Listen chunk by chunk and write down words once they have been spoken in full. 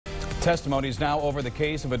Testimony is now over the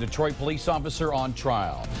case of a Detroit police officer on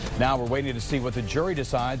trial. Now we're waiting to see what the jury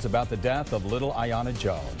decides about the death of little Ayanna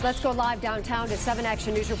Jones. Let's go live downtown to 7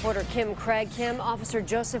 Action News reporter Kim Craig. Kim, Officer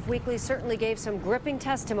Joseph Weekley certainly gave some gripping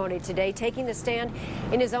testimony today, taking the stand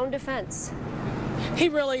in his own defense. He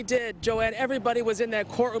really did, Joanne. Everybody was in that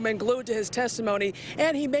courtroom and glued to his testimony,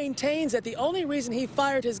 and he maintains that the only reason he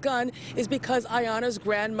fired his gun is because Ayanna's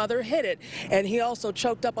grandmother hid it. And he also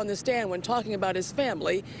choked up on the stand when talking about his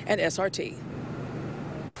family and SRT.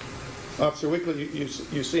 Officer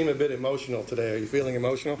Weekley, you seem a bit emotional today. Are you feeling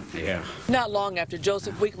emotional? Yeah. Not long after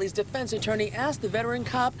Joseph Weekley's defense attorney asked the veteran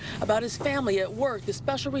cop about his family at work, the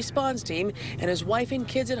special response team, and his wife and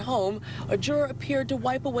kids at home, a juror appeared to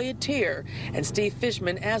wipe away a tear. And Steve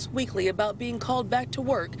Fishman asked Weekley about being called back to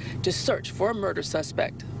work to search for a murder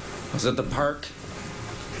suspect. I was at the park.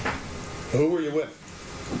 Who were you with?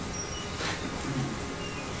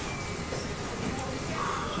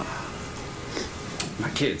 My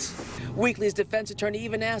kids. Weekley's defense attorney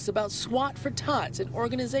even asked about SWAT for Tots, an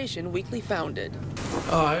organization Weekley founded.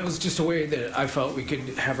 It was just a way that I felt we could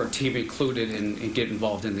have our team included and get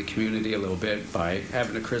involved in the community a little bit by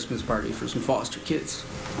having a Christmas party for some foster kids.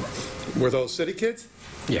 Were those city kids?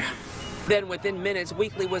 Yeah. Then within minutes,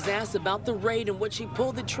 Weekley was asked about the raid in which he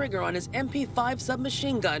pulled the trigger on his MP5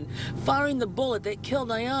 submachine gun, firing the bullet that killed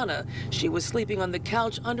Ayanna. She was sleeping on the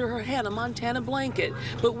couch under her Hannah Montana blanket,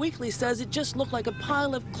 but Weekley says it just looked like a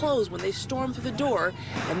pile of clothes when they stormed through the door,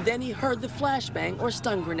 and then he heard the flashbang or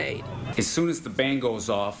stun grenade. As soon as the bang goes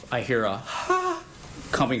off, I hear a ha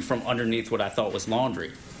coming from underneath what I thought was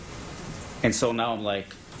laundry. And so now I'm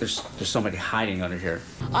like, there's somebody hiding under here.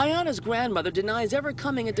 Ayanna's grandmother denies ever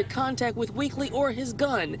coming into contact with Weekley or his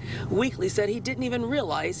gun. Weekley said he didn't even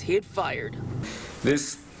realize he had fired.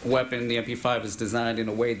 This weapon, the MP5, is designed in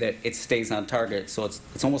a way that it stays on target, so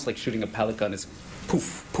it's almost like shooting a pellet gun. It's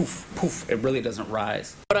poof, poof, poof. It really doesn't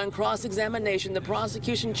rise. But on cross-examination, the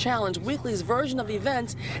prosecution challenged Weekley's version of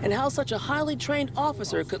events and how such a highly trained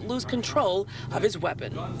officer could lose control of his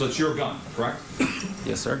weapon. So it's your gun, correct?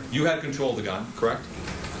 Yes, sir. You had control of the gun, correct?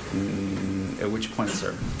 At which point,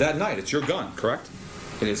 sir? That night, it's your gun, correct?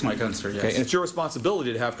 It is my gun, sir, yes. Okay, and it's your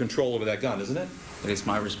responsibility to have control over that gun, isn't it? It is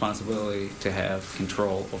my responsibility to have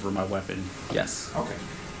control over my weapon, yes. Okay.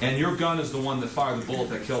 And your gun is the one that fired the bullet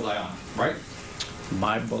that killed Ayanna, right?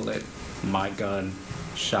 My bullet, my gun,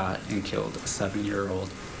 shot and killed a 7-year-old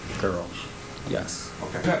girl, yes.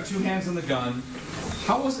 Okay. You have two hands on the gun.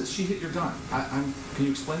 How was it she hit your gun? Can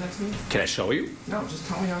you explain that to me? Can I show you? No, just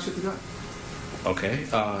tell me how she hit the gun. Okay,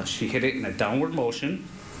 she hit it in a downward motion.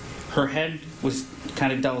 Her head was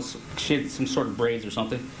kind of down, she had some sort of braids or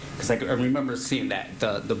something, because I remember seeing that,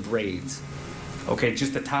 the braids. Okay,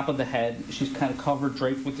 just the top of the head, she's kind of covered,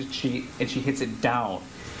 draped with the sheet, and she hits it down.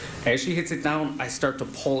 As she hits it down, I start to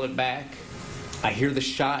pull it back. I hear the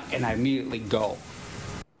shot, and I immediately go.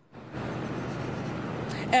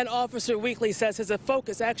 And Officer Weekley says his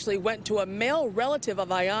focus actually went to a male relative of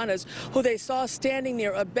Ayanna's who they saw standing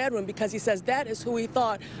near a bedroom because he says that is who he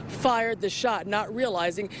thought fired the shot, not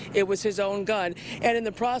realizing it was his own gun. And in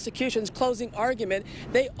the prosecution's closing argument,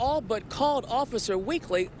 they all but called Officer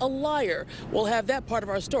Weekley a liar. We'll have that part of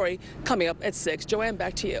our story coming up at 6. Joanne,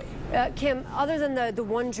 back to you. Kim, other than the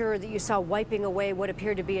one juror that you saw wiping away what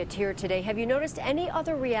appeared to be a tear today, have you noticed any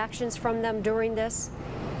other reactions from them during this?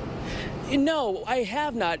 No, I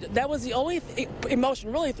have not. That was the only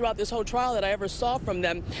emotion really throughout this whole trial that I ever saw from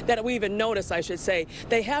them, that we even noticed, I should say.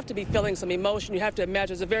 They have to be feeling some emotion. You have to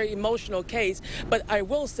imagine it's a very emotional case. But I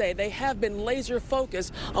will say they have been laser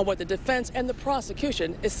focused on what the defense and the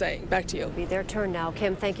prosecution is saying. Back to you. It'll be their turn now.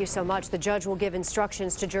 Kim, thank you so much. The judge will give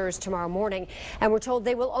instructions to jurors tomorrow morning. And we're told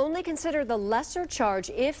they will only consider the lesser charge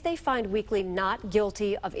if they find Weekley not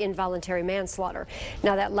guilty of involuntary manslaughter.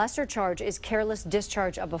 Now, that lesser charge is careless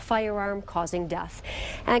discharge of a firearm causing death.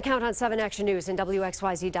 And count on 7 Action News and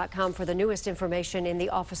WXYZ.com for the newest information in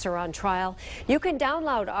the officer on trial. You can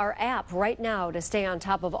download our app right now to stay on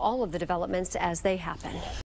top of all of the developments as they happen.